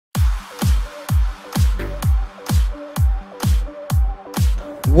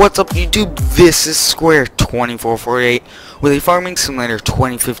What's up YouTube? This is Square2448 with a Farming Simulator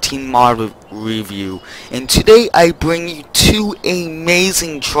 2015 mod review, and today I bring you two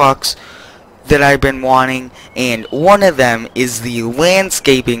amazing trucks that I've been wanting, and one of them is the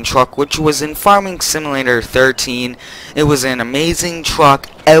landscaping truck, which was in Farming Simulator 13. It was an amazing truck,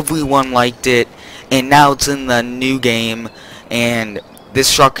 everyone liked it, and now it's in the new game. And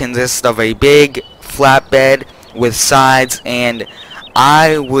this truck consists of a big flatbed with sides, and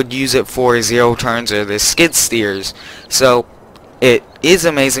I would use it for zero turns or the skid steers. So it is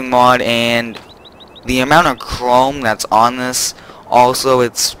amazing mod, and the amount of chrome that's on this also,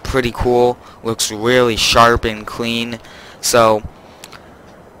 it's pretty cool. Looks really sharp and clean. So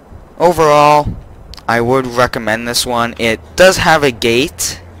overall, I would recommend this one. It does have a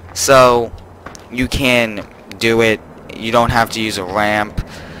gate, so you can do it. You don't have to use a ramp.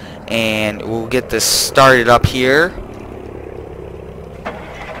 And we'll get this started up here.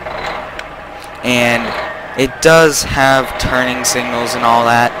 And it does have turning signals and all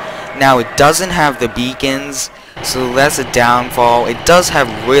that. Now it doesn't have the beacons, so that's a downfall. It does have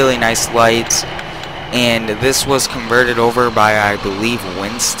really nice lights, and this was converted over by, I believe,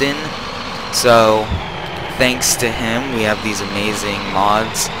 Winston. So thanks to him, we have these amazing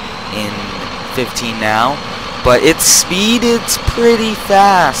mods in 15 now. But its speed, it's pretty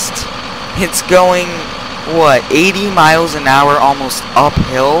fast. It's going, what, 80 miles an hour almost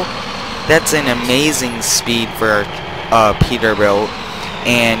uphill? That's an amazing speed for Peterbilt.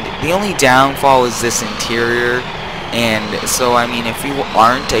 And the only downfall is this interior. And so, I mean, if you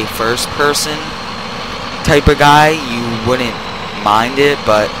aren't a first person type of guy, you wouldn't mind it.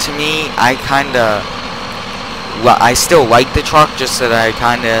 But to me, I still like the truck, just that I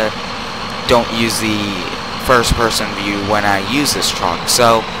kinda don't use the first person view when I use this truck.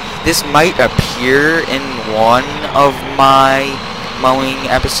 So this might appear in one of my mowing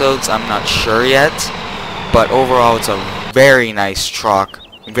episodes, I'm not sure yet, but overall it's a very nice truck,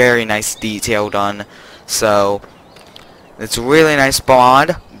 very nice detail done. So it's a really nice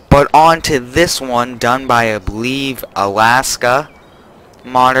mod. But on to this one, done by, I believe, Alaska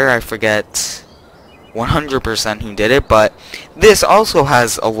modder. I forget 100% who did it, but this also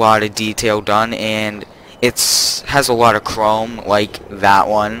has a lot of detail done, and it has a lot of chrome like that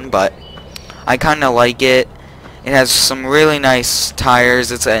one, but I kinda like it. It has some really nice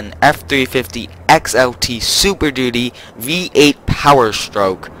tires. It's an F350 XLT Super Duty V8 Power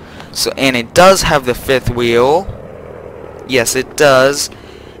Stroke. So, and it does have the fifth wheel. Yes, it does.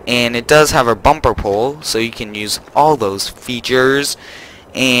 And it does have a bumper pull, so you can use all those features.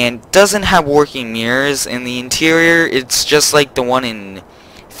 And doesn't have working mirrors. In the interior, it's just like the one in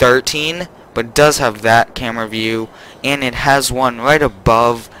 13, but it does have that camera view, and it has one right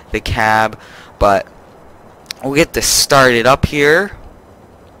above the cab. But we'll get this started up here.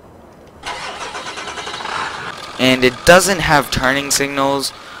 And it doesn't have turning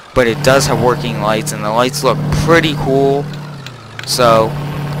signals, but it does have working lights, and the lights look pretty cool. So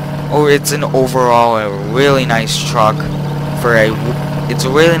it's an overall a really nice truck for it's a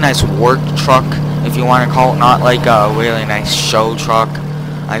really nice work truck, if you want to call it, not like a really nice show truck.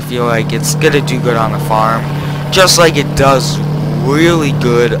 I feel like it's gonna do good on the farm, just like it does really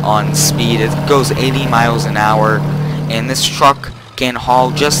good on speed. It goes 80 miles an hour, and this truck can haul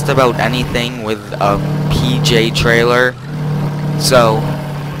just about anything with a PJ trailer. So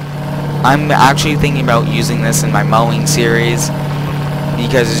I'm actually thinking about using this in my mowing series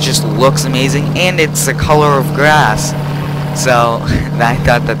because it just looks amazing, and it's the color of grass. So I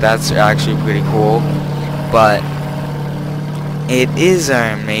thought that that's actually pretty cool. But it is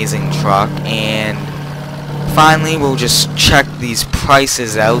an amazing truck. And finally, we'll just check these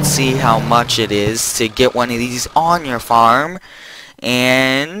prices out, see how much it is to get one of these on your farm.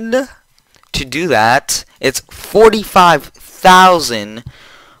 And to do that, it's $45,000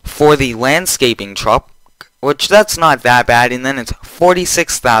 for the landscaping truck, which that's not that bad. And then it's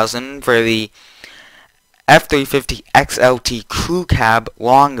 $46,000 for the F350 XLT Crew Cab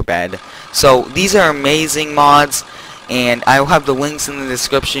long bed. So these are amazing mods, and I'll have the links in the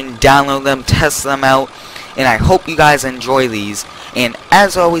description. Download them, test them out, and I hope you guys enjoy these. And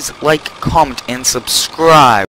as always, like, comment, and subscribe.